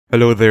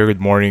Hello there, good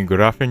morning,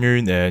 good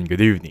afternoon, and good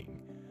evening.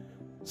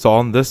 So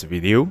on this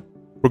video,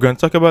 we're going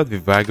to talk about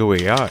Vivago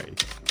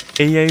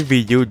AI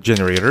video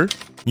generator,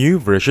 new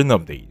version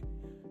update.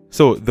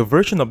 So the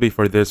version update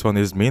for this one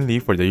is mainly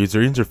for the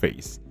user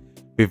interface.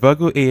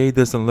 Vivago AI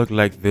doesn't look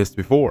like this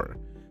before,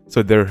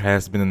 so there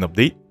has been an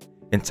update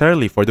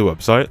entirely for the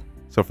website.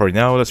 So for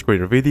now, let's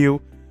create a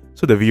video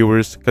so the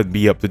viewers can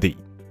be up to date.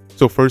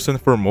 So first and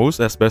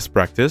foremost, as best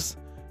practice,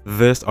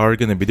 these are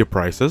going to be the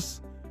prices.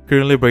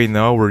 Currently right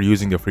now, we're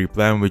using the free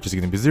plan, which is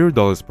going to be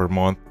 $0 per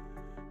month,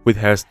 which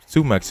has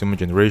 2 maximum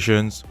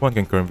generations, 1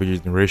 concurrent video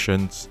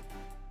generations,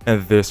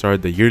 and these are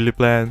the yearly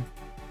plan.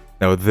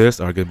 Now these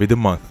are going to be the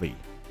monthly.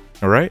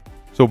 Alright,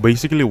 so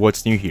basically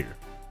what's new here?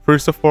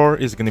 First of all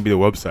is going to be the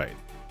website.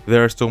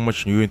 There are so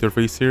much new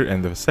interface here,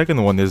 and the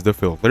second one is the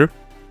filter.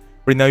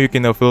 Right now you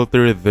can now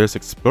filter this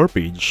explore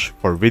page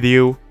for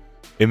video,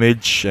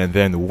 image, and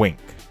then wink.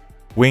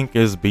 Wink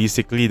is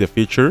basically the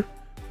feature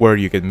where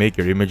you can make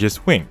your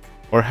images wink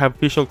or have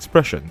facial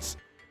expressions.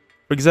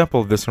 For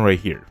example, this one right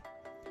here.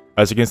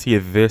 As you can see,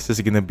 this is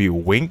gonna be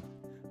wink.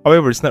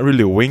 However, it's not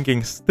really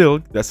winking still.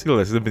 That's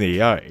still gonna be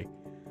AI.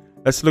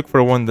 Let's look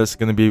for one that's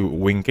gonna be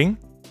winking.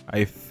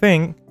 I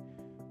think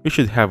we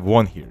should have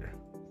one here.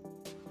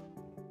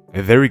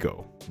 And there we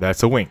go.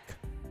 That's a wink.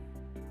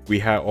 We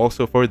have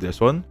also for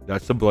this one,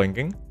 that's a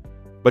blinking.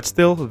 But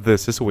still,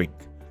 this is wink.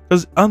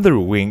 Because under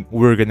wink,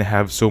 we're gonna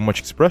have so much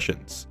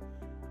expressions.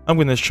 I'm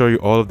gonna show you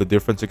all of the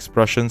different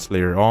expressions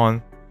later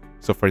on.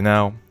 So for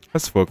now,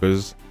 let's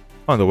focus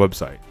on the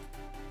website.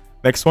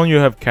 Next one, you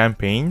have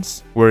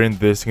campaigns, wherein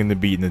this is going to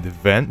be an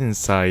event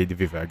inside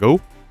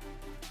Vivago.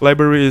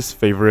 Library is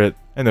favorite,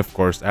 and of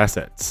course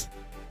assets.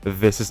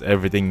 This is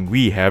everything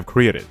we have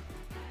created.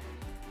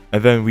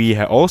 And then we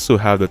also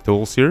have the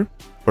tools here.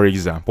 For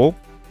example,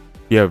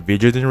 you have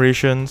video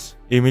generations,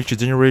 image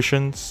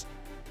generations,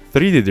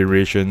 3D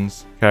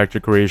generations,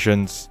 character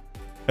creations,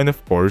 and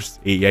of course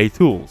AI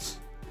tools.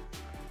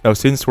 Now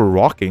since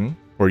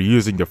we're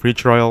using the free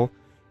trial,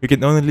 you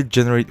can only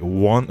generate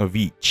one of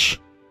each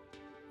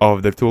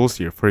of the tools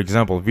here. For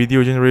example,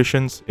 video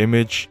generations,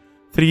 image,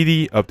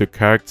 3D up to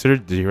character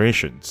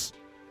generations.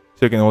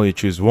 So you can only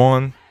choose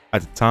one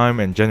at a time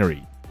and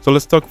generate. So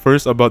let's talk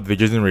first about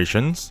video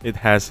generations. It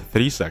has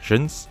 3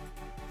 sections.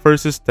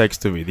 First is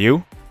text to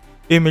video,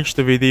 image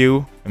to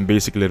video, and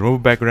basically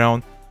remove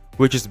background,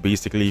 which is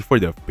basically for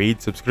the paid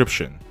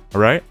subscription.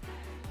 Alright?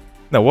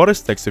 Now what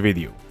is text to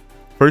video?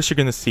 First, you're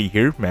gonna see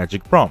here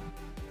magic prompt.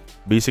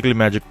 Basically,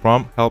 magic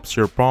prompt helps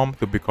your prompt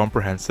to be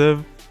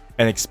comprehensive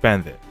and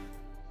expanded.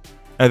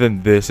 And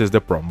then this is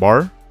the prompt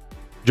bar.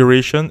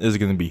 Duration is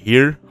going to be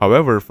here.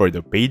 However, for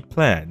the paid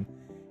plan,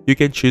 you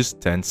can choose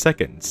 10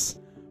 seconds.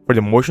 For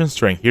the motion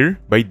strength here,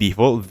 by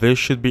default, this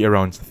should be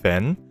around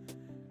 10.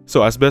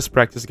 So as best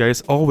practice,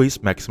 guys, always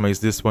maximize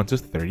this one to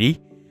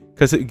 30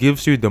 because it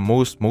gives you the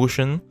most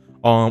motion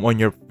on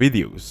your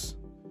videos.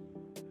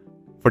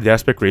 For the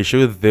aspect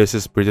ratio, this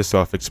is pretty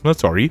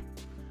self-explanatory.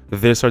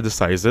 These are the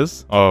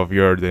sizes of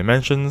your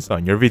dimensions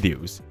on your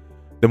videos.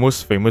 The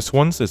most famous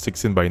ones is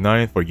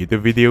 16:9 for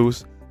YouTube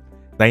videos,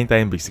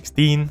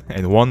 9:16,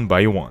 and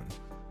 1:1.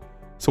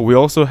 So we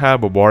also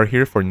have a bar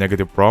here for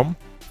negative prompt,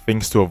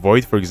 things to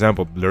avoid, for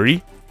example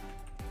blurry,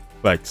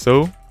 like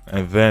so,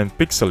 and then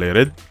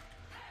pixelated.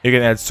 You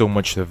can add so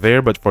much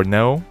there, but for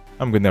now,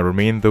 I'm gonna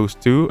remain those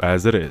two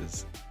as it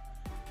is.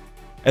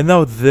 And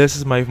now this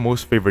is my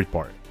most favorite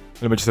part.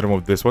 Let me just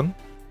remove this one.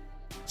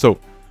 So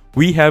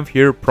we have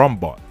here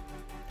prompt bot.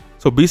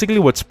 So basically,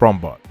 what's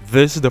prompt bot?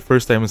 This is the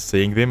first time I'm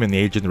seeing them in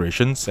AI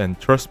generations, and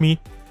trust me,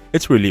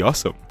 it's really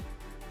awesome.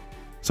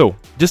 So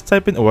just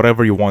type in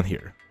whatever you want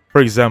here.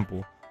 For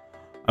example,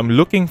 I'm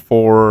looking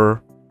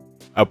for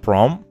a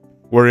prompt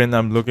wherein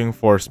I'm looking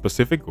for a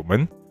specific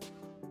woman.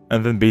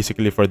 And then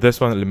basically for this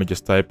one, let me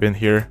just type in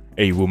here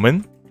a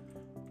woman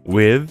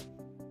with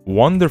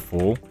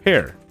wonderful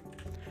hair.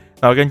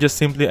 Now I can just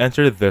simply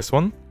enter this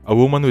one, a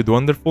woman with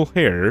wonderful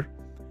hair.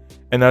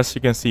 And as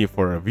you can see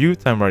for a view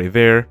time right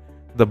there,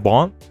 the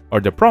bot or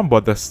the prompt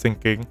bot is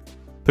thinking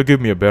to give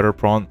me a better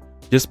prompt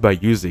just by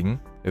using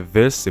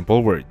these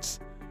simple words.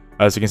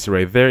 As you can see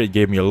right there, it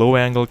gave me a low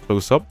angle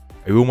close-up,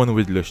 a woman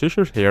with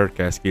luscious hair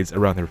cascades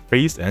around her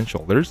face and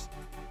shoulders.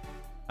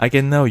 I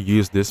can now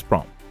use this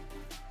prompt.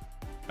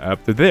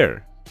 Up to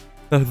there.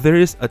 Now there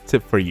is a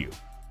tip for you.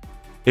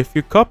 If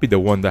you copy the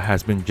one that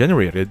has been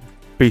generated,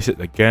 paste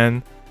it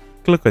again,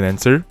 click on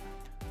enter,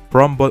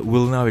 prompt bot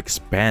will now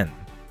expand.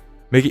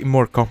 Make it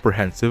more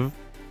comprehensive,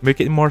 make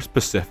it more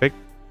specific,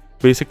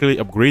 basically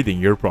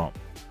upgrading your prompt.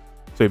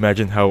 So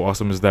imagine how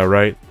awesome is that,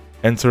 right?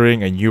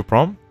 Entering a new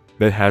prompt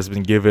that has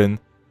been given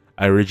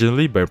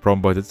originally by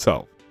prompt bot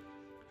itself.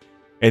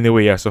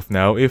 Anyway, as of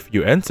now, if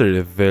you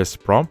enter this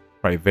prompt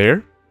right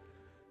there,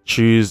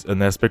 choose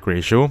an aspect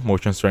ratio,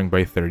 motion strength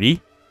by 30,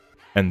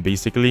 and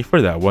basically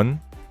for that one,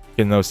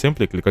 you can now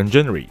simply click on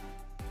generate.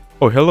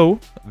 Oh hello,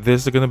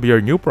 this is gonna be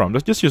our new prompt.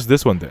 Let's just use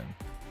this one then.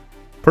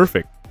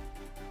 Perfect.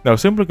 Now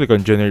simply click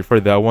on generate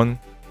for that one.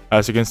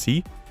 As you can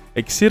see,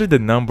 exceeded the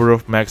number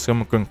of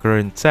maximum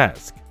concurrent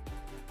tasks.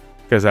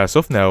 Because as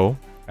of now,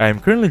 I am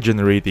currently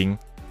generating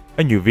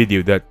a new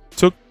video that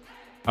took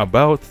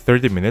about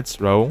 30 minutes.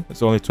 Well,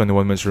 it's only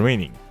 21 minutes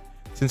remaining.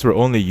 Since we're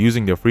only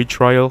using the free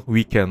trial,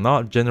 we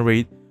cannot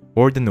generate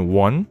more than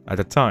one at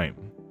a time.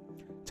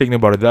 Take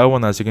note about that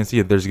one. As you can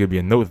see, there's gonna be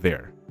a note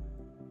there.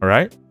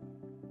 Alright?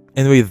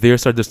 Anyway,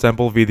 there's are the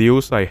sample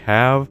videos I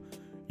have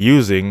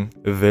using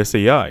this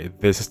AI.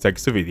 This is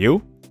text to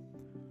video.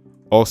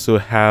 Also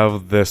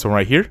have this one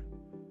right here.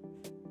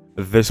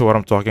 This is what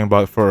I'm talking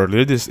about for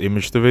earlier, this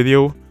image to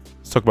video.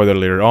 Let's talk about it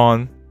later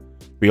on.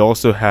 We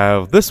also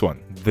have this one.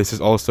 This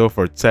is also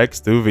for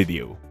text to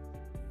video.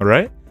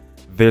 Alright?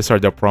 These are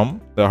the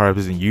prompts that are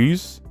in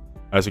use.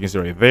 As you can see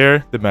right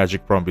there, the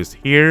magic prompt is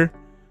here.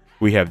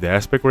 We have the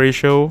aspect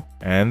ratio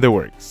and the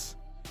works.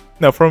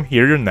 Now from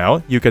here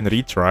now, you can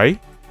retry,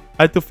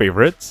 add to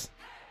favorites,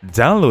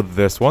 download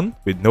this one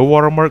with no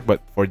watermark, but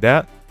for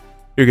that,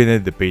 you're gonna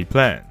need the paid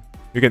plan.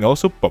 You can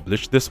also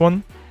publish this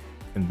one,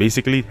 and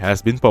basically it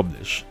has been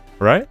published,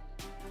 right?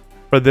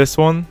 For this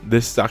one,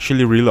 this is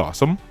actually really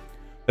awesome.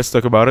 Let's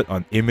talk about it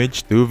on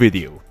image to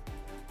video.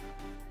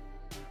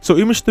 So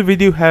image to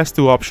video has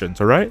two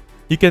options, alright?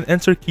 You can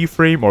enter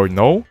keyframe or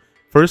no.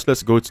 First,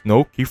 let's go to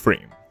no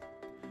keyframe.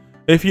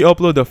 If you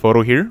upload a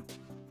photo here,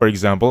 for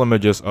example, I'm gonna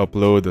just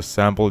upload the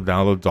sample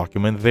download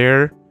document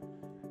there,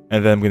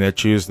 and then I'm gonna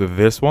choose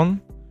this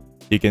one.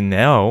 You can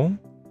now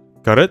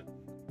cut it,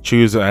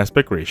 choose the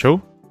aspect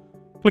ratio,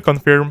 click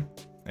confirm,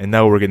 and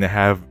now we're gonna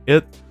have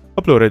it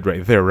uploaded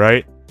right there,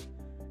 right?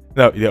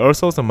 Now, there are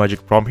also some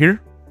magic prompt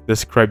here.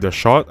 Describe the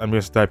shot. I'm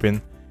going to type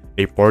in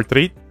a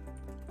portrait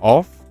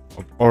of,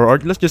 or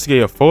let's just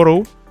get a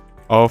photo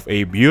of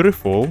a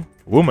beautiful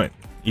woman.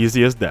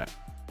 Easy as that.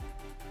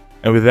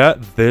 And with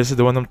that, this is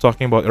the one I'm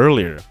talking about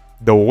earlier,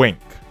 the wink.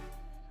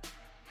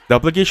 The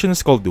application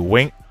is called the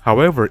wink.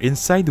 However,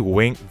 inside the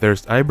wink,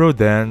 there's eyebrow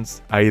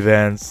dance, eye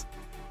dance,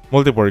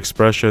 multiple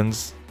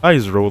expressions,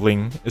 eyes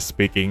rolling,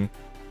 speaking,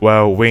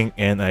 while wink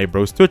and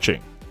eyebrows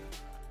twitching.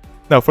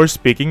 Now for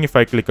speaking, if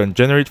I click on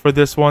generate for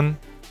this one,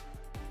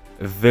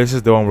 this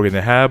is the one we're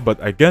gonna have, but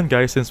again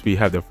guys, since we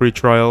have the free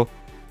trial,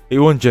 it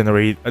won't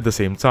generate at the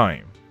same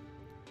time.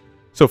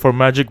 So for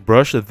magic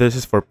brush, this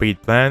is for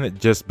paid plan. It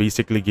just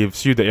basically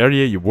gives you the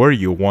area where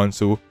you want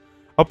to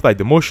apply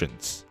the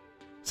motions.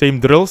 Same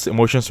drills,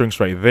 emotion strings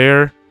right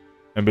there,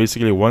 and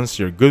basically once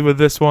you're good with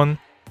this one,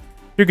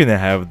 you're gonna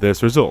have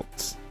this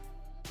results.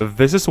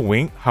 This is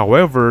wink,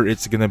 however,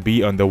 it's gonna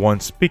be on the one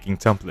speaking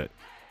template.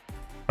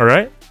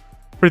 Alright?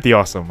 Pretty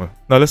awesome.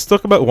 Now let's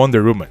talk about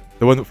Wonder Woman,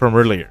 the one from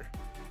earlier.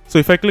 So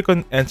if I click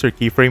on enter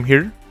keyframe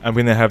here, I'm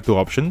gonna have two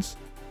options.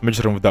 Let me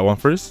just remove that one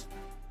first.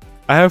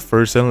 I have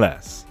first and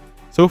last.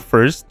 So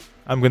first,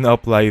 I'm gonna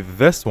apply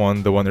this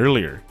one, the one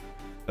earlier.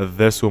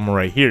 This one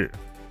right here.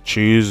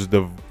 Choose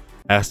the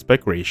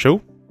aspect ratio.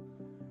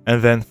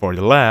 And then for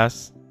the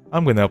last,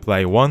 I'm gonna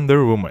apply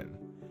Wonder Woman.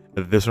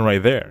 This one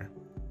right there.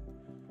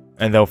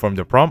 And now from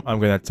the prompt, I'm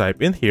gonna type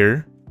in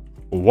here,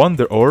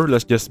 Wonder, or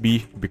let's just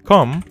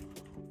become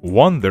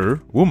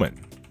Wonder Woman.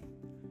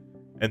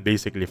 And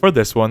basically for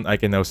this one, I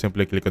can now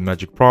simply click on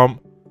magic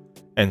prompt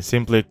and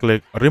simply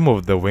click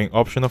remove the wing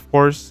option, of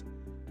course.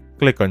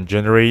 Click on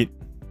generate.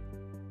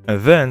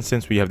 And then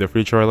since we have the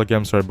free trial again,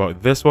 I'm sorry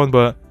about this one,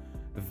 but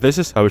this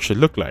is how it should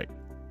look like.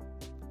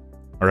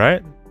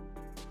 Alright?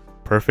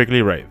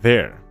 Perfectly right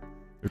there.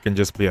 We can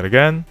just play it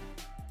again.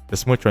 The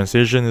smooth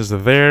transition is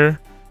there,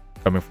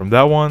 coming from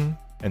that one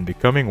and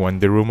becoming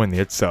Wonder Woman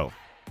itself.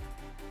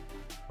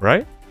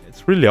 Right?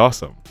 It's really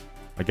awesome.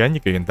 Again,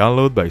 you can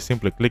download by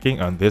simply clicking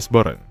on this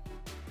button.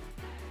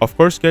 Of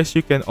course guys,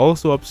 you can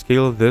also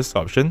upscale this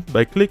option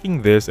by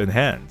clicking this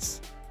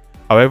enhance.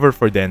 However,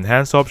 for the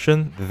enhance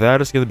option,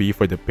 that is going to be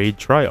for the paid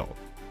trial.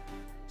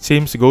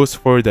 Same goes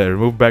for the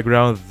remove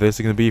background. This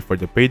is going to be for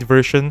the paid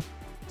version.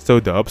 So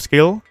the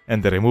upscale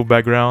and the remove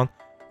background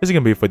is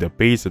going to be for the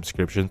paid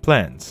subscription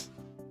plans.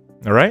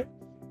 Alright?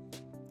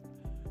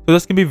 So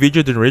that's going to be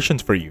video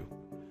generations for you.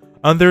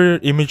 Under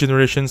image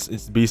generations,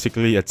 it's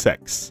basically a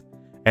text.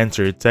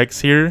 Enter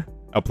text here,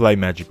 apply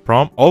magic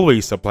prompt.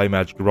 Always apply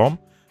magic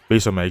prompt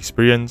based on my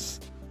experience.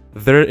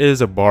 There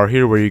is a bar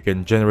here where you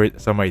can generate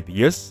some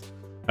ideas,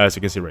 as you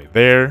can see right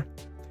there,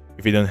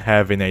 if you don't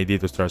have an idea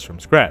to start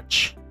from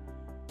scratch.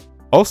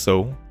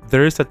 Also,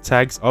 there is a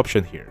tags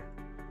option here.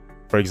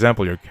 For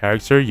example, your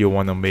character, you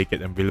want to make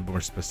it a little more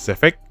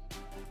specific.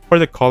 For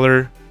the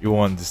color, you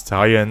want the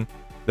stallion.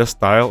 The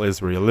style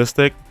is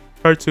realistic,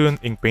 cartoon,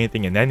 ink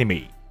painting, and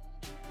anime.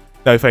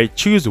 Now, if I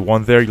choose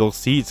one there, you'll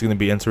see it's going to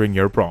be entering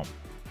your prompt.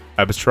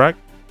 Abstract,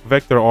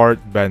 vector art,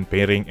 band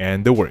painting,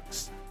 and the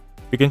works.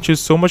 You can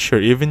choose so much here,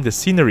 even the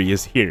scenery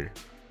is here.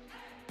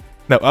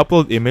 Now,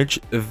 upload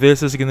image,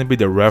 this is going to be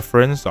the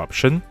reference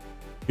option.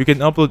 You can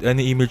upload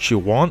any image you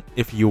want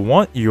if you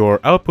want your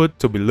output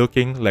to be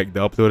looking like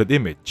the uploaded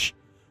image.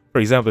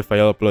 For example, if I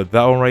upload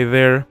that one right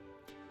there,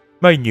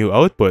 my new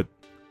output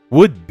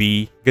would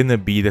be gonna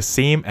be the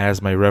same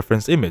as my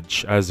reference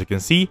image. As you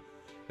can see,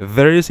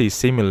 there is a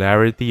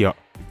similarity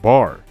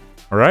bar.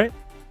 Alright?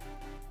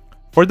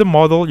 For the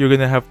model, you're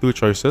gonna have two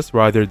choices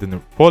rather than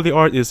poly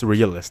art is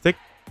realistic.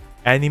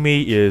 Anime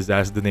is,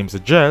 as the name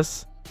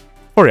suggests,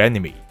 for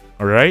anime.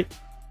 Alright?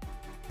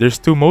 There's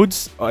two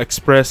modes,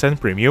 Express and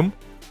Premium.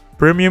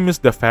 Premium is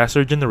the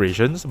faster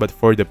generations, but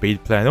for the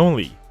paid plan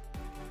only.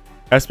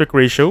 Aspect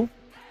ratio,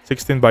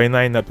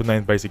 16:9 up to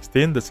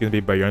 9:16. That's going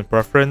to be by your own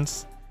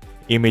preference.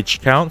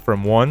 Image count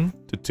from 1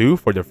 to 2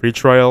 for the free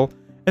trial,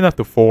 and up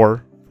to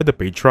 4 for the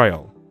paid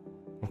trial.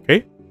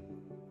 Okay?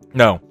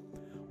 Now,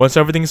 once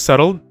everything's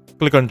settled,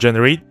 click on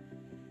Generate,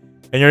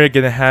 and you're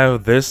going to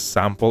have this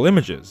sample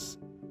images.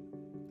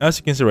 As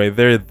you can see right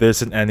there,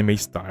 this is an anime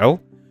style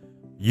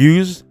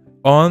used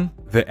on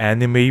the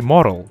anime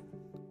model.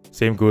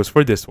 Same goes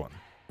for this one.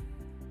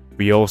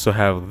 We also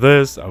have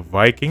this, a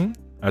Viking,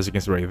 as you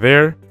can see right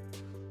there.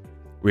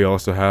 We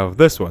also have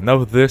this one.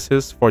 Now this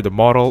is for the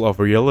model of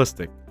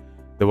realistic,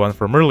 the one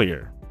from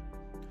earlier.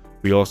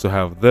 We also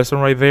have this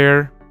one right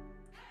there.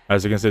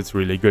 As you can see, it's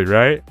really good,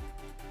 right?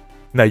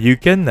 Now you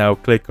can now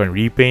click on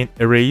repaint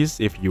erase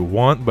if you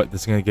want, but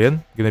this is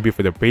again gonna be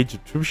for the paid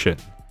subscription.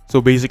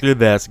 So basically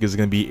that's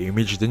gonna be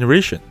image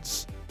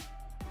generations.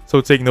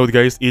 So take note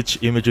guys,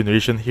 each image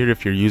generation here,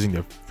 if you're using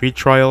the free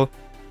trial,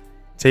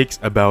 takes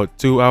about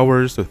 2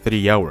 hours to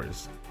 3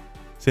 hours.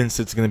 Since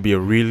it's gonna be a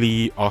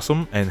really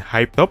awesome and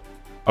hyped up,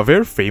 a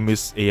very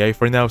famous AI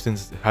for now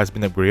since it has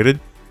been upgraded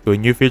to a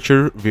new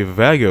feature,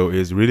 Vivago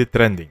is really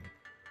trending.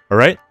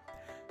 Alright?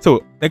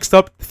 So next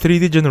up,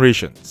 3D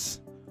generations.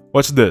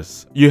 What's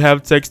this? You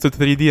have text to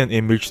 3D and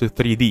image to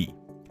 3D.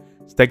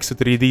 Text to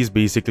 3D is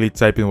basically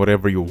type in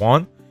whatever you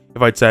want.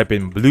 If I type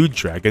in blue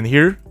dragon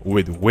here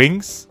with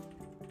wings,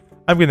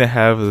 I'm gonna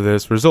have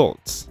this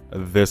results.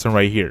 This one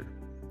right here.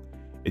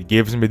 It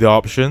gives me the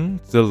option,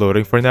 still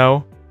loading for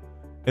now.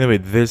 Anyway,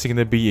 this is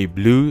gonna be a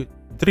blue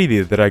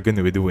 3D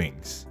dragon with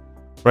wings.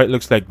 Right,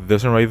 looks like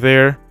this one right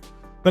there.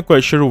 Not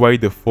quite sure why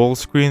the full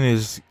screen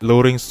is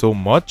loading so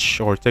much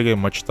or taking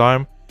much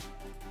time.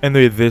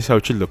 Anyway, this is how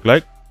it should look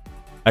like.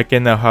 I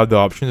can now have the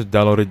option to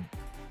download it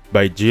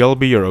by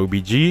GLB or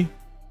OBG. If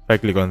I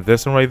click on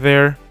this one right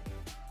there,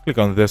 click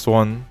on this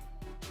one,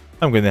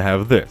 I'm gonna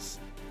have this.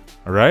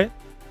 Alright?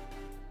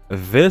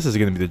 This is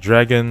gonna be the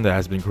dragon that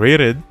has been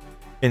created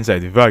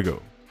inside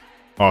Vivago.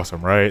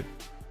 Awesome, right?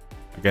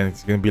 Again,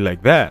 it's gonna be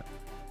like that.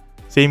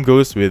 Same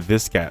goes with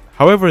this cat.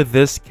 However,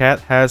 this cat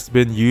has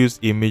been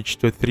used image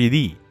to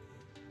 3D,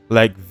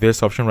 like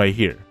this option right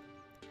here.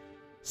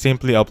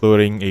 Simply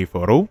uploading a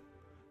photo,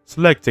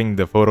 selecting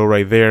the photo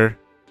right there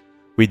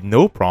with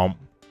no prompt,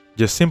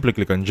 just simply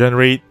click on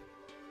generate,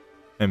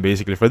 and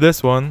basically for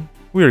this one,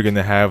 we're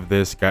gonna have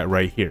this cat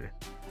right here.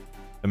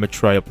 Let me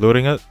try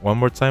uploading it one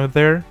more time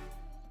there.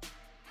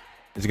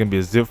 It's gonna be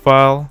a zip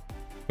file.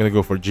 I'm gonna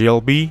go for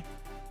GLB.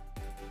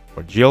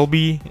 For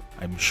GLB,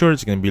 I'm sure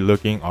it's gonna be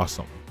looking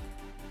awesome.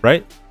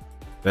 Right?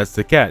 That's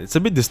the cat. It's a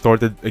bit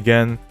distorted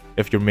again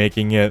if you're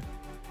making it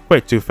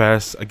quite too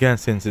fast again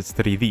since it's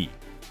 3D.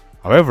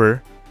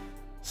 However,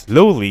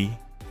 slowly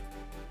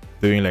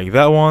doing like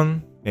that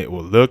one, it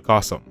will look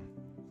awesome.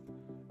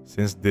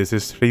 Since this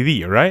is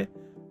 3D, right?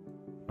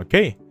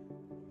 Okay.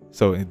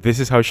 So this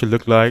is how it should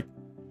look like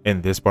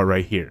in this part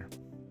right here.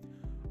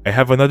 I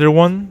have another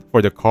one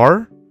for the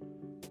car.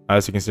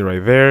 As you can see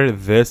right there,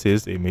 this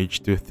is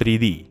image to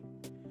 3D.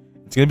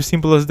 It's gonna be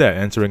simple as that,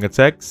 entering a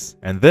text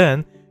and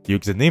then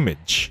use an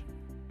image.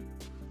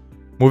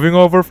 Moving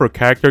over for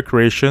character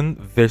creation,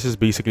 this is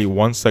basically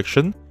one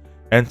section.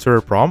 Enter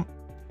a prompt,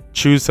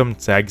 choose some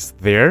tags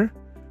there.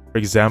 For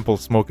example,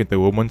 smoke into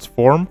woman's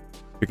form.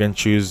 You can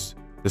choose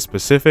the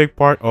specific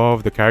part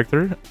of the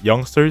character,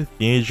 youngster,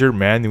 teenager,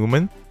 man,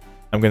 woman.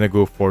 I'm gonna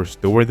go for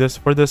stewardess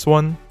for this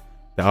one.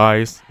 The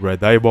eyes,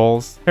 red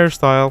eyeballs,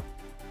 hairstyle.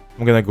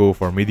 I'm gonna go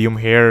for medium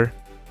hair.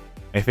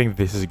 I think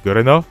this is good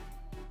enough.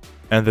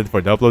 And then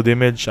for the upload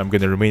image, I'm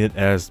gonna remain it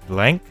as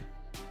blank.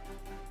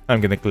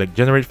 I'm gonna click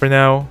generate for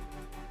now.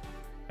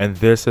 And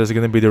this is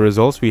gonna be the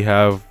results we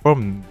have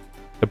from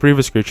the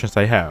previous creations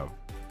I have.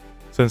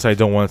 Since I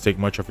don't want to take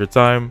much of your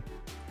time,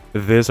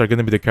 these are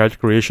gonna be the character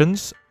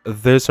creations.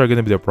 These are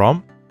gonna be the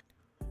prompt.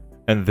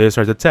 And these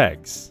are the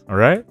tags.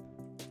 Alright?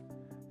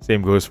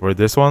 Same goes for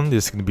this one.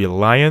 This is gonna be a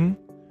lion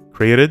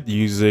created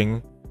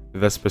using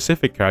the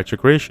specific character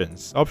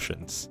creations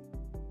options.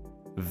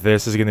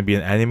 This is gonna be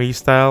an anime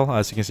style,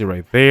 as you can see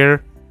right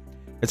there.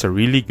 It's a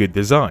really good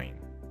design.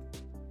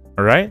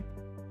 Alright?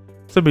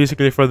 So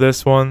basically for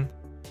this one,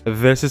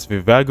 this is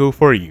Vivago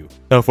for you.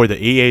 Now for the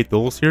AI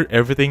tools here,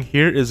 everything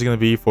here is going to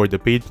be for the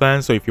paid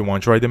plan. So if you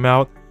want to try them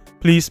out,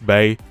 please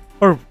buy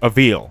or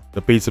avail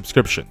the paid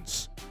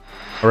subscriptions.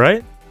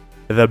 Alright?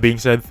 That being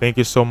said, thank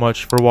you so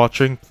much for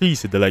watching.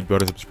 Please hit the like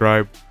button and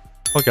subscribe.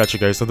 I'll catch you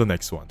guys on the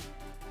next one.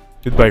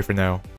 Goodbye for now.